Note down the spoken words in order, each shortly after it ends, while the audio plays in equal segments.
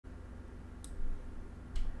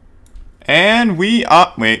And we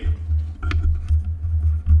are... Wait.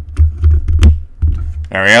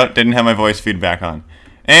 There we go. Didn't have my voice feedback on.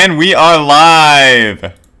 And we are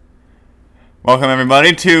live! Welcome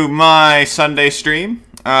everybody to my Sunday stream.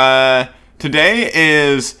 Today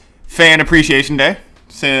is Fan Appreciation Day,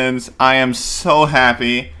 since I am so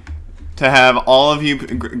happy to have all of you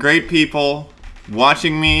great people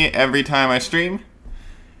watching me every time I stream.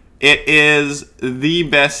 It is the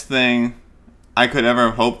best thing I could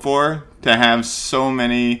ever hope for, to have so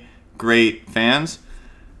many great fans.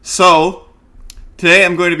 So, today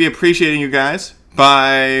I'm going to be appreciating you guys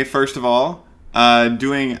by, first of all,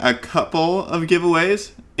 doing a couple of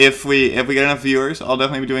giveaways. If we get enough viewers, I'll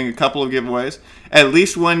definitely be doing a couple of giveaways. At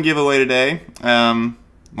least one giveaway today.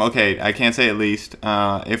 Okay, I can't say at least.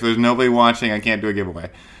 If there's nobody watching, I can't do a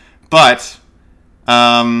giveaway. But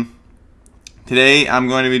today I'm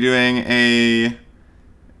going to be doing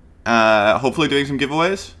hopefully doing some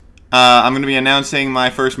giveaways. I'm going to be announcing my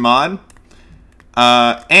first mod.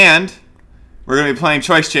 And we're going to be playing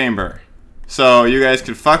Choice Chamber. So you guys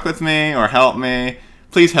could fuck with me or help me.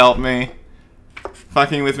 Please help me.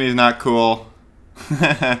 Fucking with me is not cool.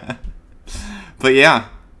 But yeah.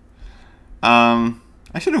 I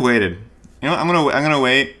should have waited. You know what? I'm gonna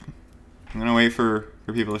wait. I'm gonna wait for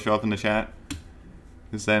people to show up in the chat.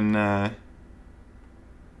 Because then I'll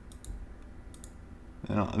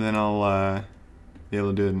be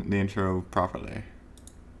able to do the intro properly.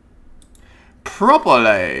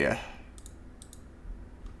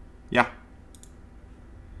 Yeah.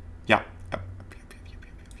 Yeah.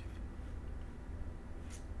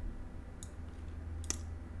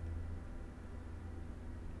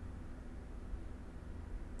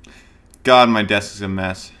 God, my desk is a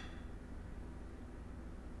mess.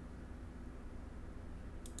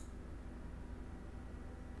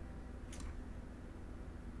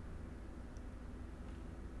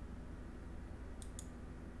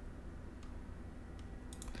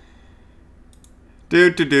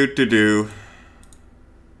 Do.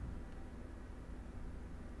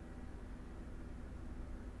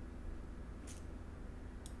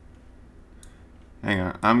 Hang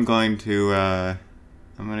on, I'm going to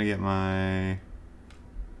get my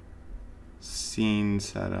scene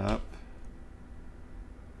set up.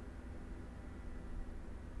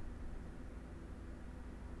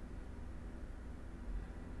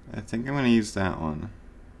 I think I'm gonna use that one.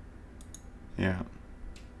 Yeah.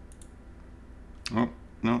 Oh,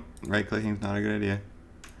 no, right clicking is not a good idea.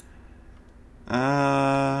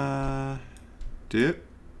 Do it.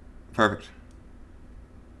 Perfect.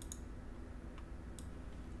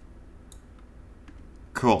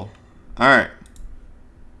 Cool. Alright.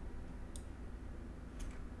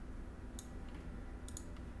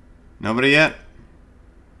 Nobody yet?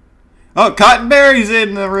 Oh, Cottonberry's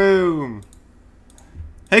in the room!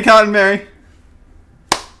 Hey, Cottonberry!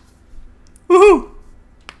 Woohoo!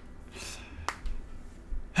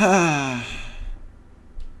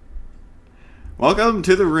 Welcome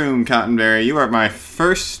to the room, Cottonberry. You are my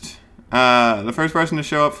first, the first person to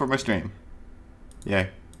show up for my stream. Yay.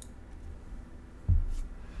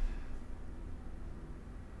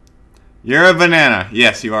 You're a banana.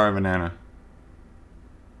 Yes, you are a banana.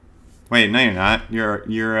 Wait, no you're not.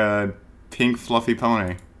 You're a pink fluffy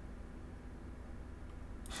pony.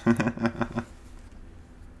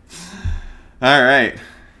 Alright.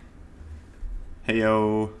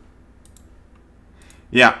 Heyo.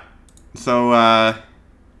 Yeah. So, I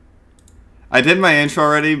did my intro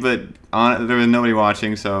already, but there was nobody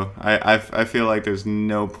watching, so I feel like there's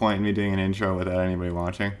no point in me doing an intro without anybody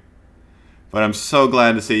watching. But I'm so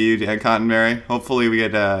glad to see you, Cottonberry. Hopefully we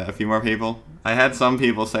get a few more people. I had some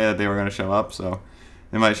people say that they were going to show up, so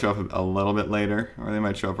they might show up a little bit later, or they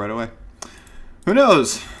might show up right away. Who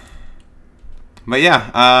knows? But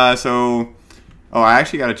yeah, so... Oh, I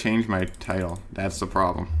actually got to change my title. That's the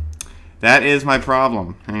problem. That is my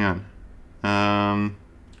problem. Hang on.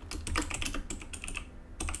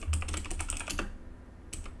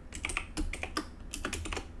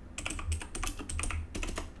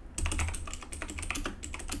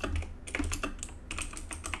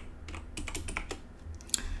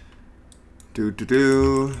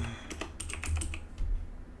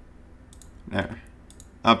 There.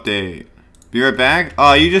 Update. Be right back.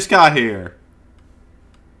 Oh, you just got here.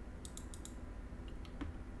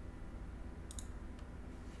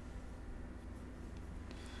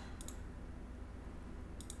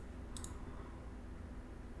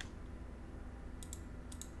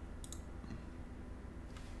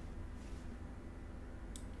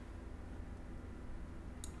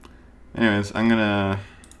 Anyways, I'm gonna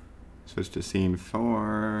switch to scene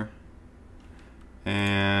 4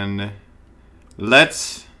 and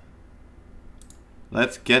let's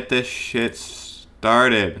Let's get this shit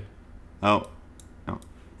started. Oh, no.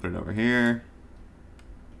 Put it over here.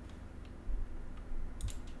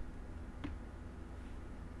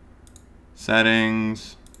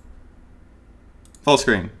 Settings. Full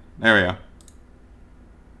screen. There we go.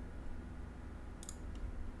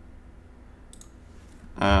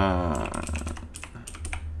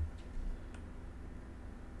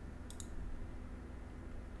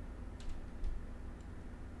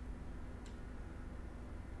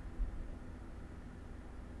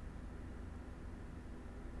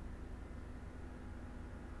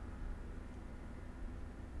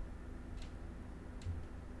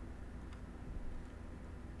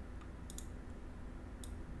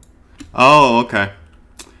 Oh, okay.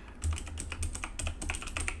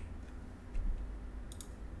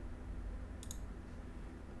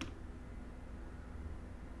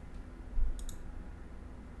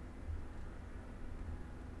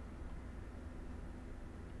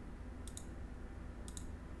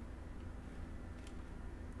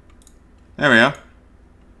 There we go.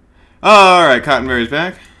 Alright, Cottonberry's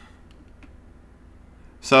back.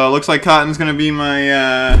 So it looks like Cotton's gonna be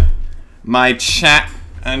my my chat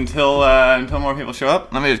until more people show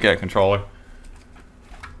up. Let me just get a controller.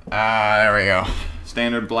 There we go.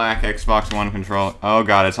 Standard black Xbox One controller. Oh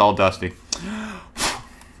god, it's all dusty.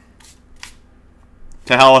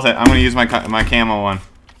 To hell with it. I'm gonna use my camo one.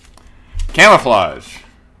 Camouflage.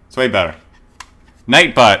 It's way better.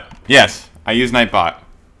 Nightbot. Yes, I use Nightbot.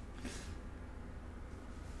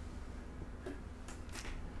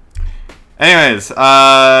 Anyways,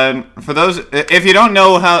 for those, if you don't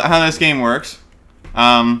know how this game works,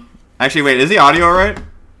 actually wait, is the audio alright?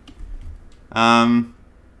 Runtime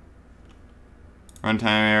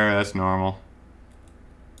error, that's normal.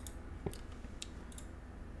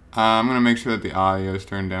 I'm gonna make sure that the audio is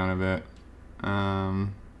turned down a bit.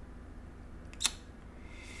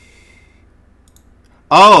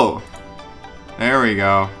 Oh! There we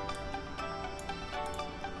go.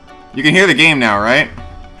 You can hear the game now, right?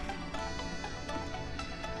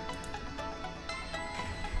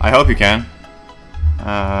 I hope you can.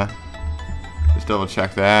 Just double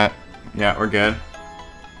check that. Yeah, we're good.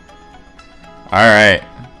 Alright.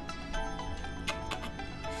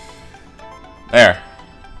 There.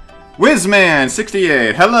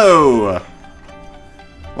 Whizman68, hello!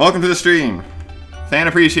 Welcome to the stream. Fan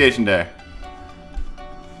Appreciation Day.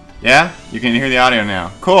 Yeah? You can hear the audio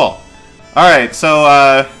now. Cool. Alright,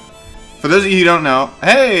 so, for those of you who don't know,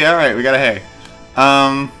 hey, alright, we got a hey.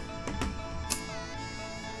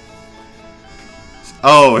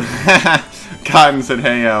 Oh, Cotton said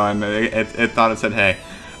hey, oh, and it thought it said hey.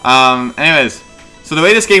 Anyways, so the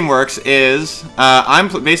way this game works is I'm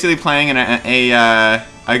basically playing a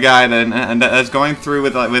guy that's going through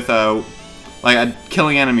with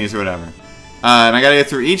killing enemies or whatever, and I gotta get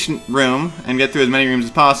through each room and get through as many rooms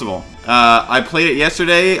as possible. I played it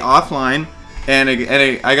yesterday offline, and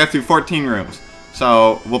I got through 14 rooms,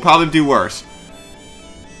 so we'll probably do worse.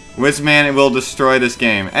 Whizman will destroy this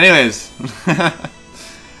game. Anyways.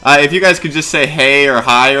 If you guys could just say hey or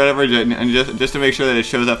hi or whatever, and just to make sure that it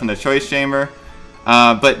shows up in the choice chamber.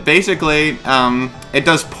 But basically, it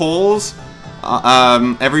does polls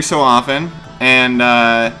every so often, and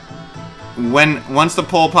once the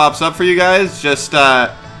poll pops up for you guys, just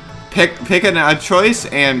pick a choice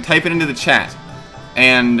and type it into the chat,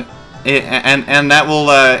 and that will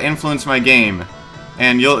influence my game,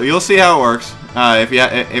 and you'll see how it works if you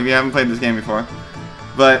haven't played this game before.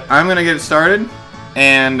 But I'm gonna get it started.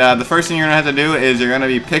 And the first thing you're gonna have to do is you're gonna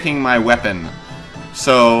be picking my weapon.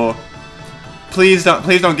 So please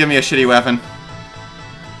don't give me a shitty weapon.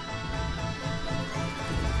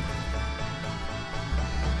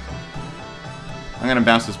 I'm gonna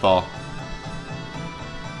bounce this ball.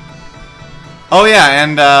 Oh yeah,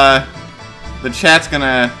 and the chat's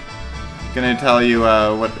gonna tell you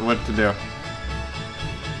what to do.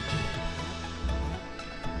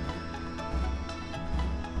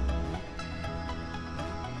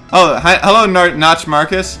 Oh, hi, hello, Notch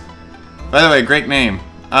Marcus. By the way, great name.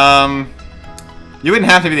 You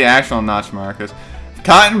wouldn't have to be the actual Notch Marcus.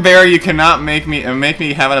 Cottonberry, you cannot make me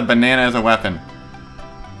have a banana as a weapon.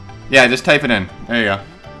 Yeah, just type it in. There you go.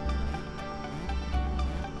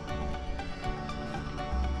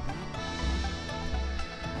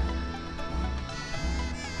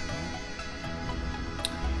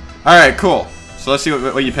 All right, cool. So let's see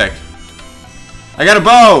what you picked. I got a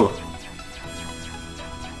bow.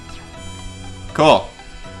 Cool.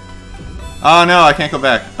 Oh no, I can't go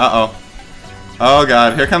back. Uh-oh. Oh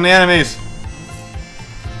god, here come the enemies.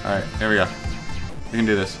 Alright, here we go. We can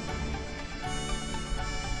do this.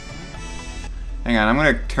 Hang on, I'm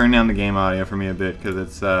gonna turn down the game audio for me a bit because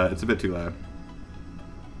it's a bit too loud.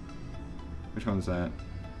 Which one's that?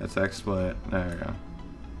 That's XSplit. There we go.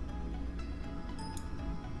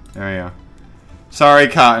 There we go. Sorry,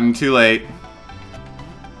 Cotton. Too late.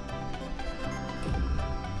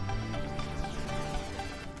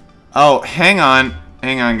 Oh, hang on.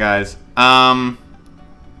 Hang on, guys.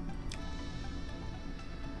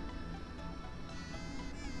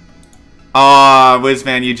 Oh,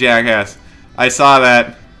 Whizman, you jackass. I saw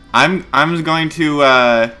that. I'm going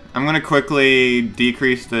to quickly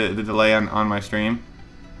decrease the delay on my stream.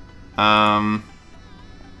 I'll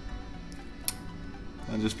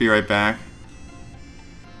just be right back.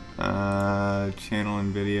 Channel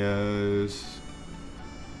and videos.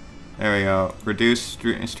 There we go. Reduce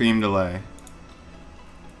stream delay.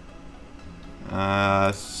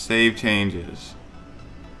 Save changes.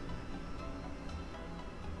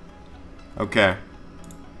 Okay.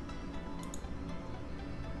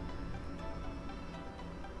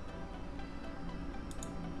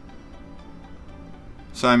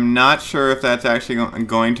 So I'm not sure if that's actually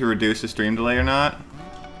going to reduce the stream delay or not.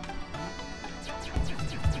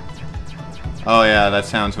 Oh yeah, that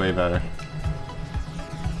sounds way better.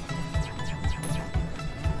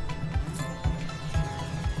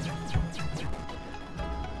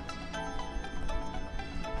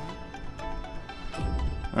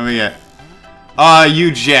 What do we get? Aw,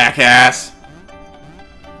 you jackass!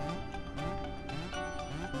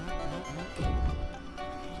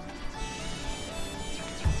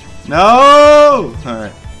 No!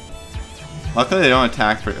 Alright. Luckily they don't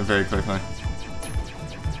attack very quickly.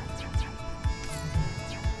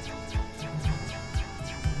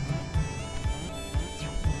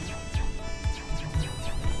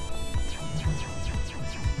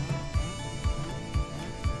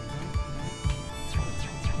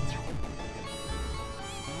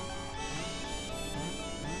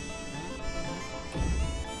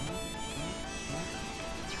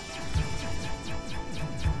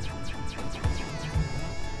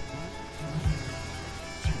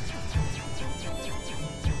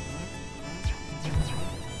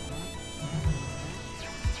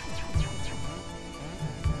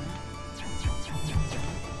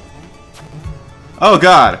 Oh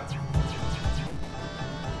god!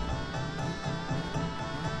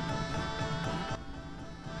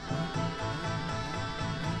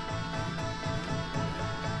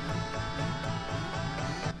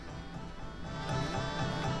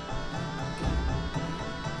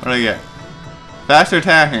 What do I get? Faster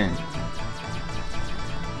attacking.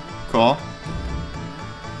 Cool.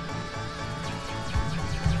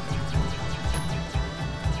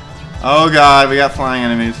 Oh god, we got flying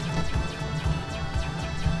enemies.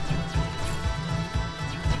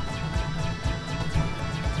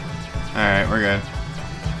 Alright, we're good.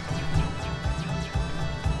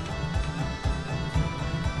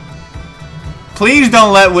 Please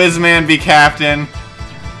don't let Whizman be captain.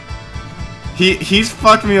 He's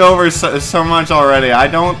fucked me over so much already. I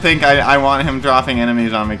don't think I want him dropping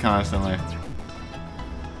enemies on me constantly.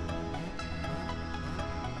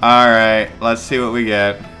 Alright, let's see what we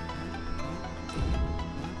get.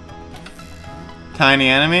 Tiny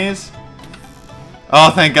enemies? Oh,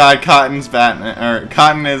 thank God, Cotton's Batman, or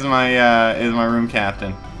Cotton is my room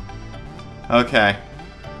captain. Okay.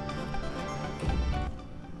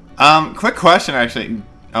 Quick question, actually.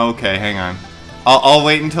 Okay, hang on. I'll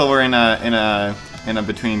wait until we're in a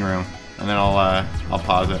between room, and then I'll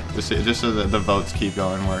pause it just so that the votes keep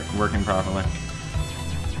going, working properly.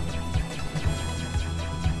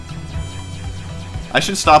 I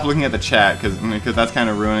should stop looking at the chat because that's kind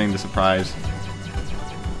of ruining the surprise.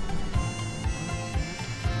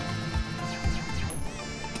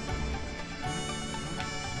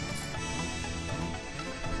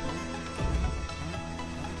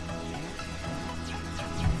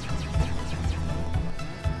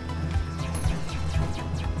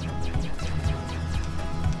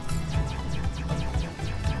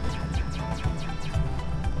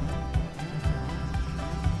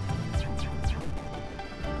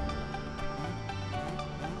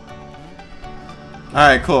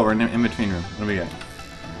 Alright, cool. We're in between room. What do we got?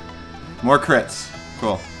 More crits.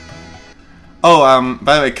 Cool. Oh,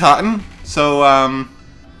 by the way, Cotton. So,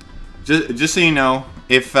 just so you know,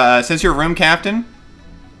 if since you're room captain,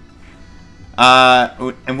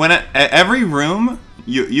 and when every room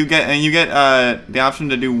you get the option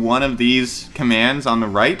to do one of these commands on the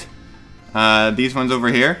right. These ones over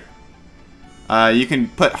here. You can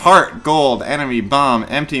put heart, gold, enemy, bomb,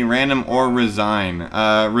 empty, random, or resign.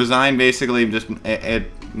 Resign basically just it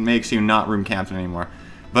makes you not room captain anymore.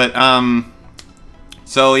 But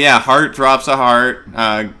So yeah, heart drops a heart.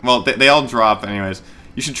 Well, they all drop anyways.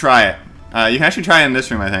 You should try it. You can actually try it in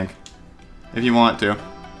this room, I think, if you want to.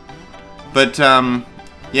 But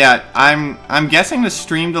yeah, I'm guessing the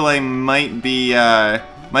stream delay might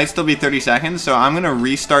still be 30 seconds. So I'm gonna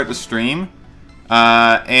restart the stream,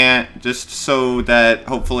 and just so that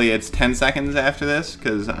hopefully it's 10 seconds after this,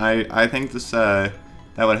 because I think this that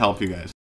would help you guys.